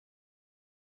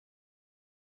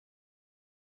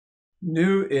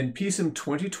New in PSIM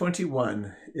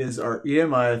 2021 is our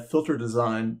EMI filter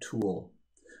design tool.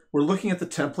 We're looking at the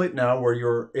template now where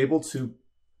you're able to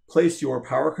place your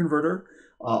power converter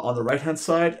on the right-hand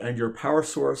side and your power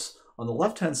source on the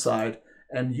left-hand side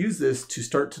and use this to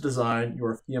start to design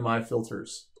your EMI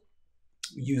filters.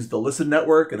 Use the listen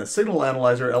network and a signal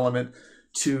analyzer element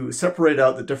to separate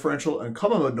out the differential and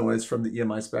common mode noise from the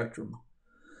EMI spectrum.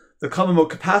 The common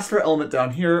mode capacitor element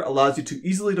down here allows you to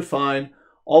easily define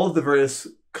all of the various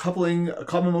common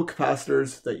mode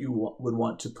capacitors that you would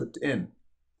want to put in.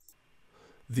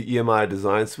 The EMI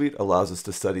Design Suite allows us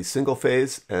to study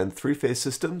single-phase and three-phase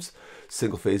systems,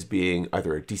 single-phase being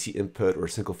either a DC input or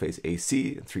single-phase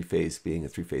AC, and three-phase being a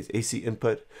three-phase AC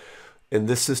input. In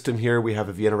this system here, we have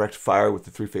a Vienna rectifier with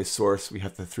the three-phase source. We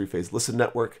have the three-phase listen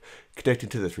network connecting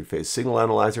to the three-phase signal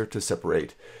analyzer to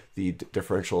separate the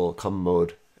differential common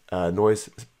mode noise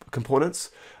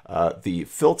components. The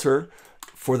filter.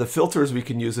 For the filters, we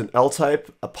can use an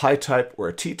L-type, a pi-type, or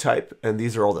a T-type, and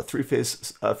these are all the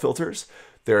three-phase filters.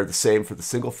 They're the same for the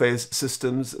single-phase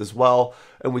systems as well,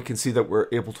 and we can see that we're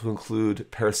able to include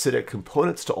parasitic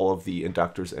components to all of the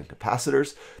inductors and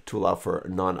capacitors to allow for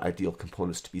non-ideal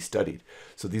components to be studied.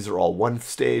 So these are all one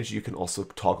stage. You can also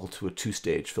toggle to a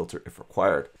two-stage filter if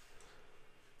required.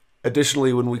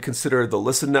 Additionally, when we consider the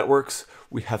listen networks,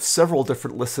 we have several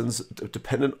different listens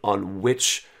dependent on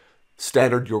which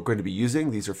standard you're going to be using.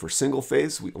 These are for single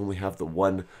phase. We only have the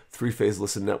one three-phase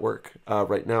listen network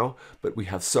right now, but we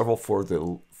have several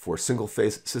for single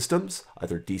phase systems,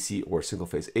 either DC or single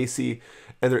phase AC.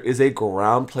 And there is a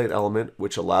ground plane element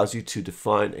which allows you to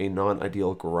define a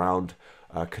non-ideal ground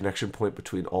connection point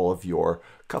between all of your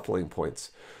coupling points.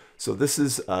 So this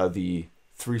is the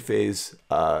three-phase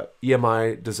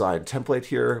EMI design template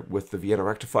here with the Vienna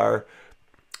rectifier.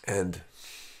 And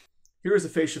here is a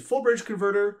phase shift full bridge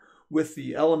converter with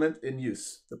the element in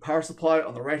use, the power supply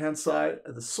on the right-hand side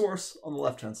and the source on the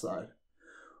left-hand side.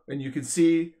 And you can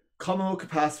see common mode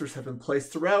capacitors have been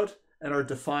placed throughout and are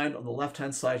defined on the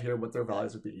left-hand side here what their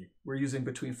values would be. We're using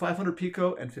between 500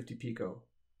 pico and 50 pico.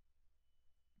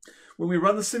 When we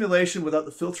run the simulation without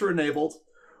the filter enabled,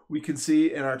 we can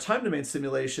see in our time domain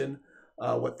simulation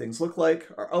what things look like.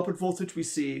 Our output voltage we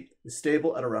see is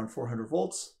stable at around 400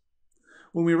 volts.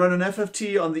 When we run an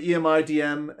FFT on the EMI,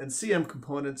 DM, and CM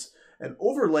components and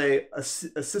overlay a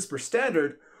CISPR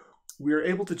standard, we are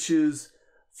able to choose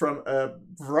from a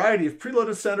variety of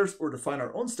preloaded standards or define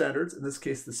our own standards, in this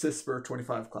case the CISPR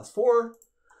 25 class 4.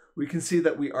 We can see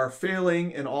that we are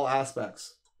failing in all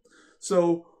aspects.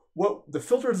 So what the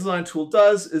filter design tool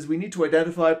does is we need to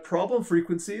identify problem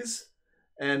frequencies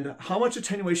and how much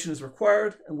attenuation is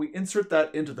required, and we insert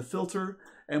that into the filter.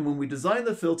 And when we design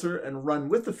the filter and run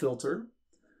with the filter,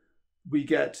 we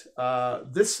get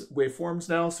this waveforms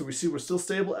now. So we see we're still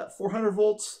stable at 400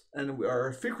 volts, and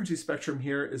our frequency spectrum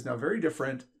here is now very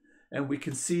different. And we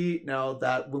can see now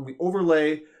that when we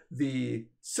overlay the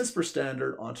CISPR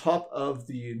standard on top of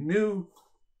the new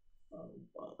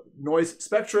noise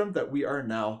spectrum, that we are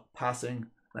now passing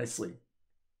nicely.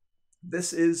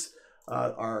 This is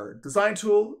our design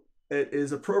tool. It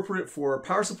is appropriate for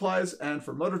power supplies and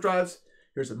for motor drives.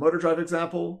 Here's a motor drive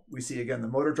example. We see again the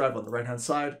motor drive on the right-hand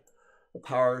side, the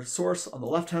power source on the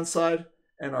left-hand side,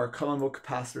 and our common mode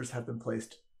capacitors have been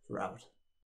placed throughout.